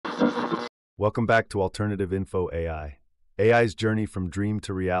Welcome back to Alternative Info AI. AI's journey from dream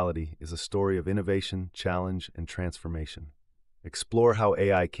to reality is a story of innovation, challenge, and transformation. Explore how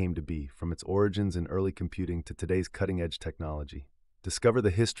AI came to be, from its origins in early computing to today's cutting-edge technology. Discover the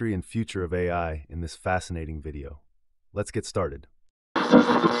history and future of AI in this fascinating video. Let's get started.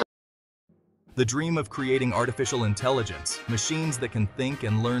 The dream of creating artificial intelligence, machines that can think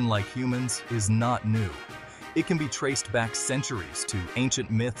and learn like humans, is not new. It can be traced back centuries to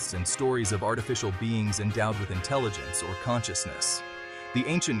ancient myths and stories of artificial beings endowed with intelligence or consciousness. The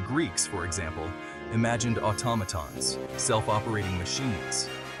ancient Greeks, for example, imagined automatons, self-operating machines,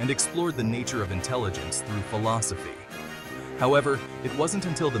 and explored the nature of intelligence through philosophy. However, it wasn't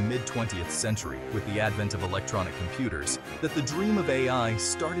until the mid-20th century, with the advent of electronic computers, that the dream of AI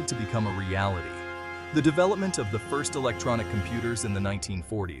started to become a reality. The development of the first electronic computers in the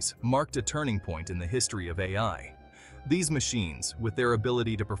 1940s marked a turning point in the history of AI. These machines, with their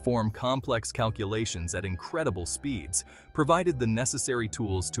ability to perform complex calculations at incredible speeds, provided the necessary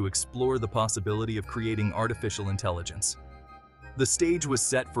tools to explore the possibility of creating artificial intelligence. The stage was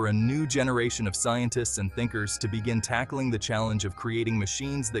set for a new generation of scientists and thinkers to begin tackling the challenge of creating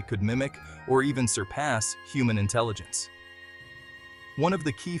machines that could mimic or even surpass human intelligence. One of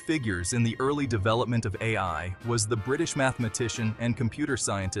the key figures in the early development of AI was the British mathematician and computer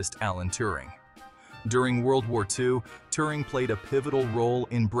scientist Alan Turing. During World War II, Turing played a pivotal role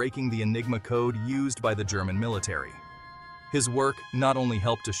in breaking the Enigma code used by the German military. His work not only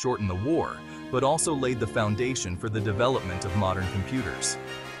helped to shorten the war, but also laid the foundation for the development of modern computers.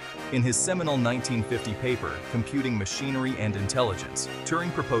 In his seminal 1950 paper, Computing Machinery and Intelligence,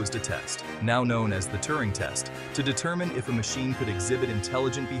 Turing proposed a test, now known as the Turing test, to determine if a machine could exhibit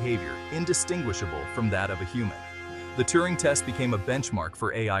intelligent behavior indistinguishable from that of a human. The Turing test became a benchmark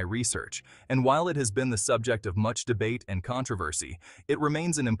for AI research, and while it has been the subject of much debate and controversy, it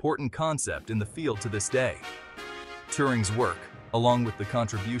remains an important concept in the field to this day. Turing's work, along with the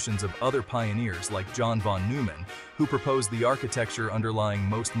contributions of other pioneers like John von Neumann, who proposed the architecture underlying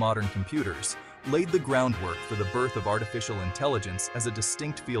most modern computers, laid the groundwork for the birth of artificial intelligence as a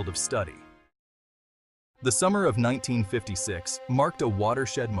distinct field of study. The summer of 1956 marked a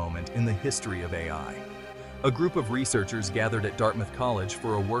watershed moment in the history of AI. A group of researchers gathered at Dartmouth College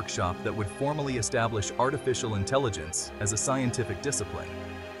for a workshop that would formally establish artificial intelligence as a scientific discipline.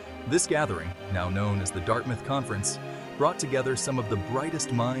 This gathering, now known as the Dartmouth Conference, brought together some of the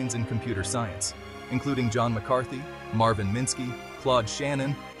brightest minds in computer science, including John McCarthy, Marvin Minsky, Claude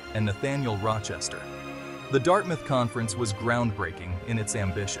Shannon, and Nathaniel Rochester. The Dartmouth Conference was groundbreaking in its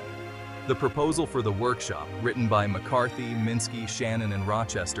ambition. The proposal for the workshop, written by McCarthy, Minsky, Shannon, and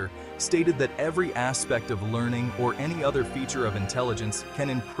Rochester, stated that every aspect of learning or any other feature of intelligence can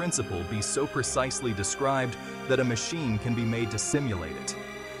in principle be so precisely described that a machine can be made to simulate it.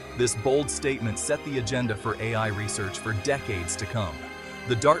 This bold statement set the agenda for AI research for decades to come.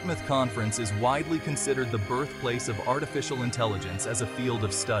 The Dartmouth Conference is widely considered the birthplace of artificial intelligence as a field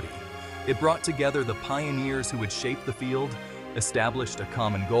of study. It brought together the pioneers who would shape the field, established a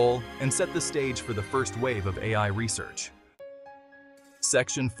common goal, and set the stage for the first wave of AI research.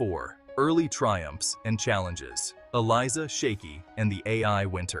 Section 4. Early Triumphs and Challenges. Eliza Shakey and the AI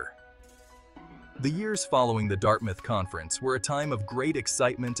Winter. The years following the Dartmouth Conference were a time of great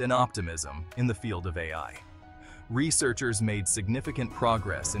excitement and optimism in the field of AI. Researchers made significant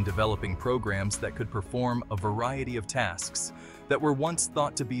progress in developing programs that could perform a variety of tasks that were once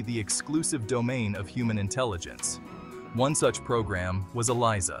thought to be the exclusive domain of human intelligence. One such program was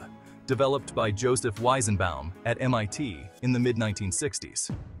ELIZA, developed by Joseph Weizenbaum at MIT in the mid-1960s.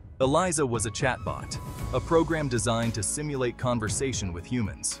 ELIZA was a chatbot, a program designed to simulate conversation with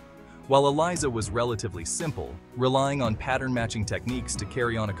humans. While ELIZA was relatively simple, relying on pattern-matching techniques to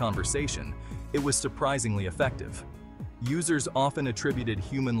carry on a conversation, it was surprisingly effective. Users often attributed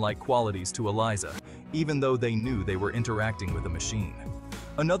human-like qualities to ELIZA, even though they knew they were interacting with a machine.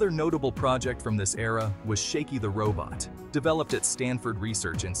 Another notable project from this era was Shakey the Robot, developed at Stanford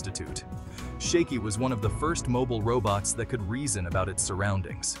Research Institute. Shakey was one of the first mobile robots that could reason about its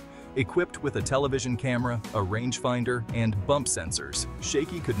surroundings. Equipped with a television camera, a rangefinder, and bump sensors,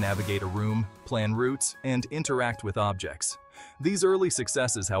 Shakey could navigate a room, plan routes, and interact with objects. These early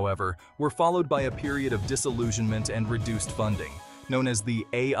successes, however, were followed by a period of disillusionment and reduced funding, known as the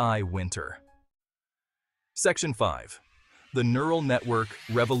AI Winter. Section 5. The Neural Network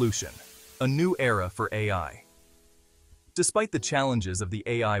Revolution, a new era for AI. Despite the challenges of the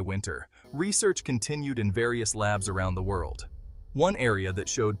AI winter, research continued in various labs around the world. One area that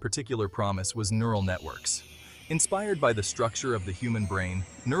showed particular promise was neural networks. Inspired by the structure of the human brain,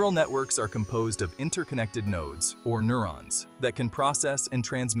 neural networks are composed of interconnected nodes, or neurons, that can process and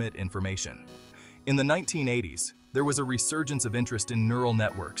transmit information. In the 1980s, there was a resurgence of interest in neural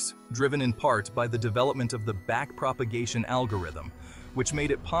networks, driven in part by the development of the backpropagation algorithm, which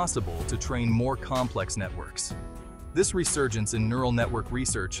made it possible to train more complex networks. This resurgence in neural network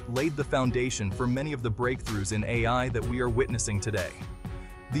research laid the foundation for many of the breakthroughs in AI that we are witnessing today.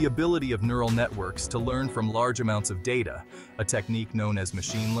 The ability of neural networks to learn from large amounts of data, a technique known as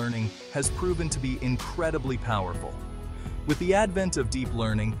machine learning, has proven to be incredibly powerful. With the advent of deep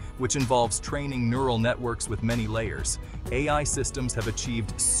learning, which involves training neural networks with many layers, AI systems have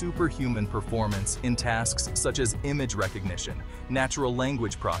achieved superhuman performance in tasks such as image recognition, natural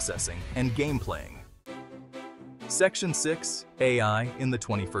language processing, and game playing. Section 6. AI in the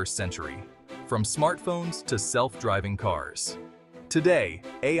 21st century. From smartphones to self-driving cars. Today,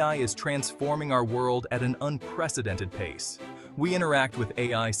 AI is transforming our world at an unprecedented pace. We interact with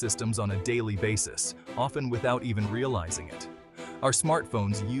AI systems on a daily basis, often without even realizing it. Our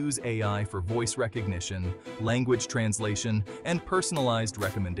smartphones use AI for voice recognition, language translation, and personalized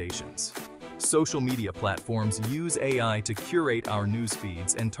recommendations. Social media platforms use AI to curate our news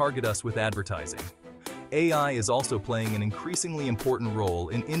feeds and target us with advertising. AI is also playing an increasingly important role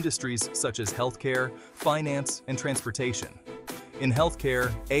in industries such as healthcare, finance, and transportation. In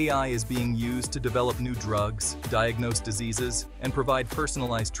healthcare, AI is being used to develop new drugs, diagnose diseases, and provide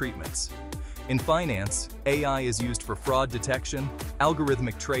personalized treatments. In finance, AI is used for fraud detection,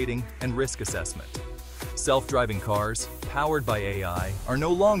 algorithmic trading, and risk assessment. Self-driving cars, powered by AI, are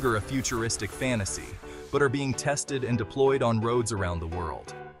no longer a futuristic fantasy, but are being tested and deployed on roads around the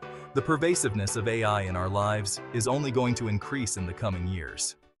world. The pervasiveness of AI in our lives is only going to increase in the coming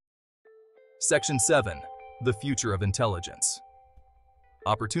years. Section 7. The future of intelligence.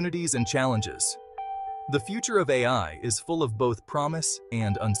 Opportunities and challenges. The future of AI is full of both promise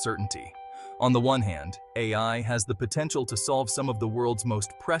and uncertainty. On the one hand, AI has the potential to solve some of the world's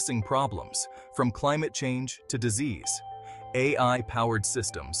most pressing problems, from climate change to disease. AI-powered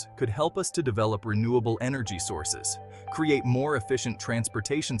systems could help us to develop renewable energy sources, create more efficient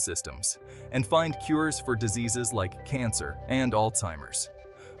transportation systems, and find cures for diseases like cancer and Alzheimer's.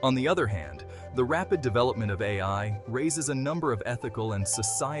 On the other hand, the rapid development of AI raises a number of ethical and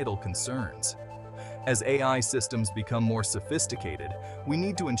societal concerns. As AI systems become more sophisticated, we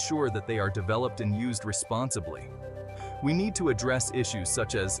need to ensure that they are developed and used responsibly. We need to address issues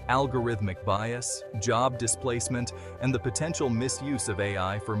such as algorithmic bias, job displacement, and the potential misuse of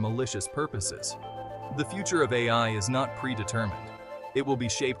AI for malicious purposes. The future of AI is not predetermined. It will be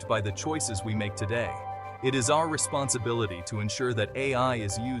shaped by the choices we make today. It is our responsibility to ensure that AI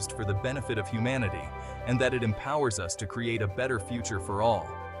is used for the benefit of humanity and that it empowers us to create a better future for all.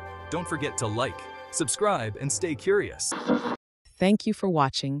 Don't forget to like, subscribe, and stay curious. Thank you for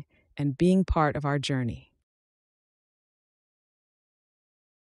watching and being part of our journey.